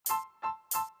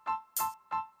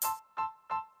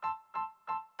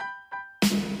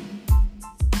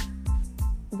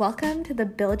Welcome to the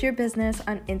Build Your Business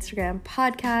on Instagram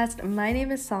podcast. My name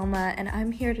is Salma and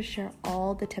I'm here to share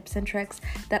all the tips and tricks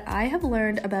that I have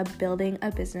learned about building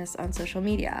a business on social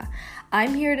media.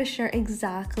 I'm here to share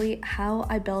exactly how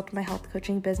I built my health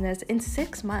coaching business in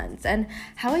 6 months and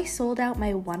how I sold out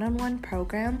my one-on-one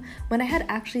program when I had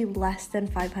actually less than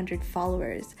 500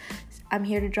 followers. I'm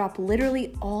here to drop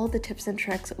literally all the tips and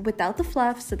tricks without the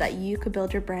fluff so that you could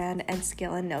build your brand and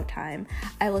scale in no time.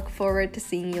 I look forward to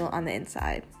seeing you on the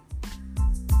inside.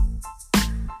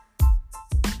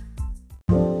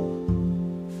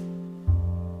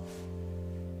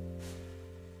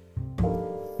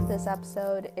 This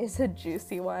episode is a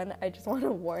juicy one. I just want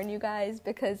to warn you guys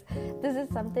because this is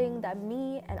something that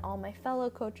me and all my fellow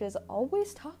coaches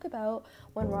always talk about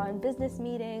when we're on business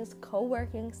meetings,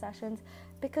 co-working sessions,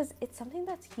 because it's something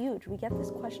that's huge. We get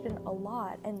this question a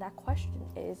lot, and that question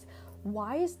is,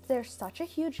 why is there such a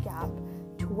huge gap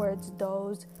towards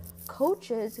those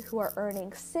coaches who are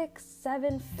earning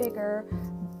 6-7 figure,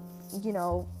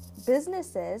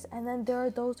 businesses, and then there are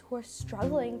those who are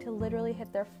struggling to literally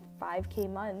hit their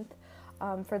 5K month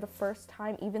for the first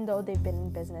time, even though they've been in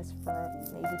business for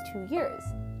maybe 2 years.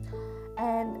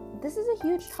 And this is a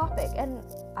huge topic, and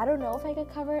I don't know if I could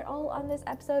cover it all on this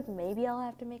episode. Maybe I'll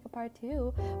have to make a part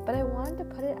 2, but I wanted to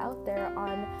put it out there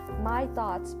on my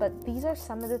thoughts. But these are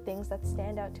some of the things that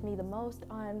stand out to me the most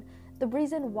on the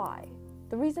reason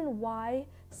why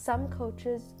some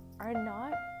coaches are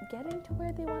not getting to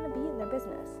where they want to be in their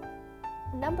business.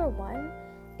 Number one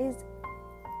is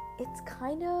it's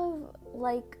kind of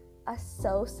like a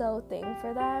so-so thing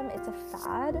for them. It's a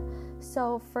fad.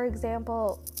 So for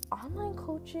example, online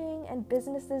coaching and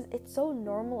businesses, it's so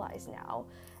normalized now.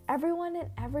 Everyone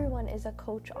is a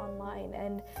coach online,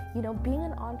 and being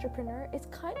an entrepreneur is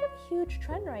kind of a huge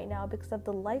trend right now because of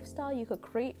the lifestyle you could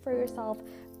create for yourself,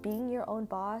 being your own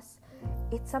boss.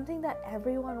 It's something that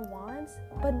everyone wants,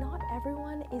 but not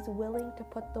everyone is willing to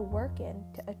put the work in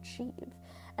to achieve.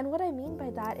 And what I mean by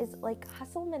that is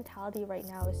hustle mentality right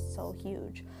now is so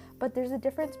huge, but there's a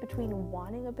difference between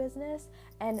wanting a business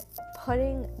and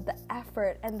putting the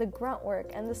effort and the grunt work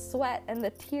and the sweat and the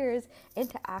tears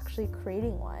into actually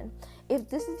creating one. If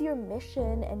this is your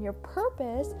mission and your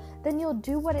purpose, then you'll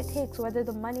do what it takes, whether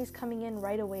the money's coming in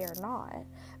right away or not.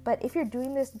 But if you're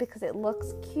doing this because it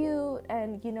looks cute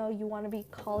and you want to be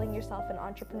calling yourself an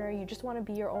entrepreneur, you just want to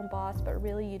be your own boss, but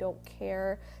really you don't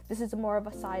care, this is more of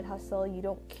a side hustle, you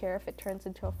don't care if it turns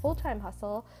into a full-time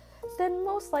hustle, then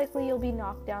most likely you'll be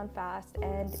knocked down fast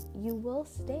and you will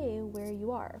stay where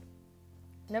you are.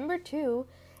 Number 2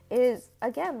 is,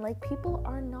 again, people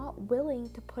are not willing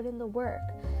to put in the work.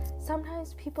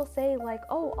 Sometimes people say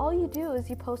all you do is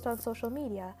you post on social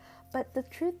media. But the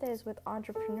truth is, with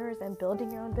entrepreneurs and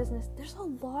building your own business, there's a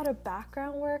lot of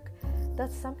background work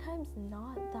that's sometimes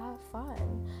not that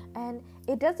fun. And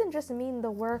it doesn't just mean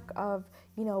the work of,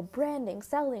 branding,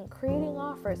 selling, creating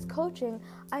offers, coaching.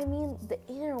 I mean the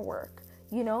inner work.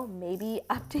 Maybe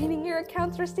updating your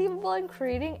accounts receivable and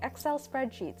creating Excel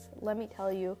spreadsheets. Let me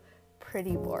tell you,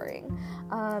 pretty boring.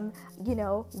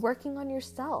 Working on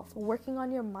yourself, working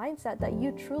on your mindset that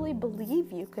you truly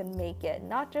believe you can make it,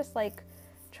 not just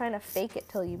trying to fake it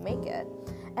till you make it.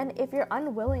 And if you're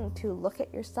unwilling to look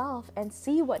at yourself and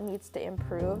see what needs to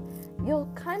improve,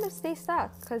 you'll kind of stay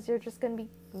stuck because you're just going to be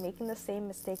making the same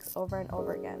mistakes over and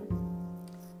over again.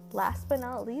 Last but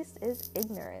not least is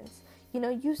ignorance.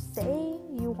 You say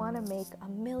you want to make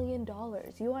 $1 million.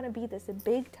 You want to be this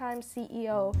big time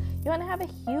CEO. You want to have a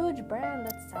huge brand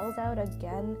that sells out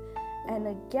again and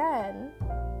again,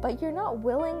 but you're not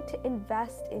willing to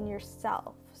invest in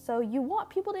yourself. So you want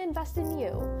people to invest in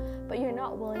you, but you're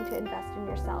not willing to invest in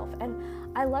yourself.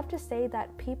 And I love to say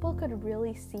that people could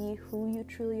really see who you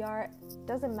truly are. It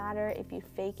doesn't matter if you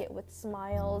fake it with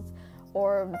smiles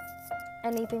or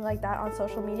anything like that on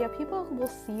social media. People will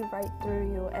see right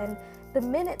through you, and the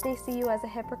minute they see you as a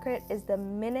hypocrite is the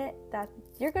minute that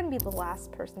you're going to be the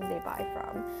last person they buy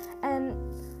from. And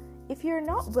if you're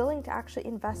not willing to actually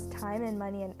invest time and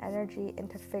money and energy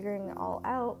into figuring it all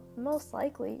out, most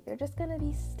likely you're just going to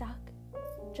be stuck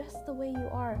just the way you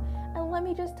are. And let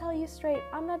me just tell you straight,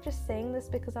 I'm not just saying this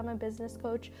because I'm a business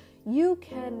coach. You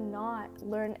cannot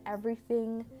learn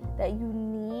everything that you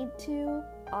need to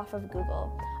off of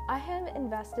Google. I have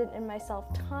invested in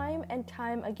myself time and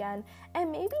time again,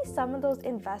 and maybe some of those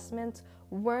investments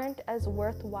weren't as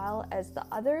worthwhile as the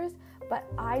others, but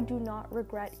I do not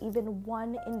regret even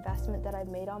one investment that I've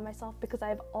made on myself because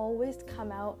I've always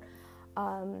come out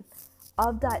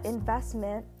of that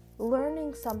investment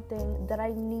learning something that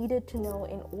I needed to know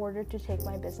in order to take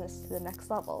my business to the next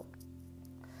level.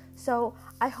 So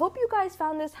I hope you guys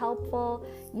found this helpful.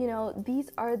 These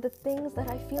are the things that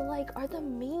I feel like are the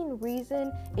main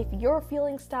reason if you're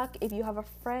feeling stuck, if you have a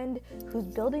friend who's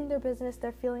building their business,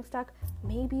 they're feeling stuck,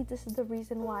 maybe this is the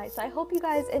reason why. So I hope you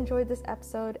guys enjoyed this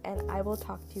episode, and I will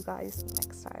talk to you guys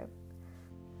next time.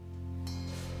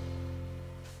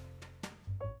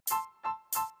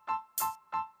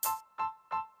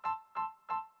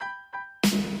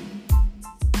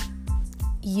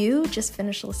 You just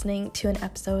finished listening to an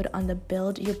episode on the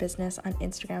Build Your Business on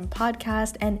Instagram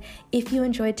podcast, and if you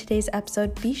enjoyed today's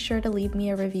episode, be sure to leave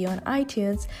me a review on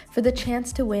iTunes for the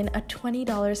chance to win a $20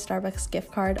 Starbucks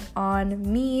gift card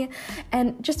on me,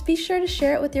 and just be sure to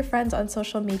share it with your friends on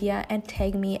social media and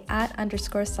tag me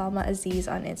 @_Salma Aziz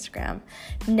on Instagram.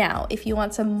 Now, if you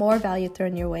want some more value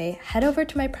thrown your way, head over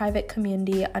to my private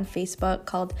community on Facebook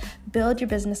called Build Your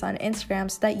Business on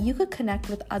Instagram so that you could connect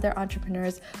with other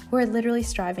entrepreneurs who are literally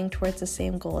striving towards the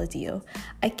same goal as you.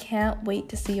 I can't wait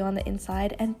to see you on the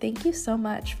inside, and thank you so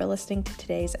much for listening to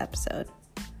today's episode.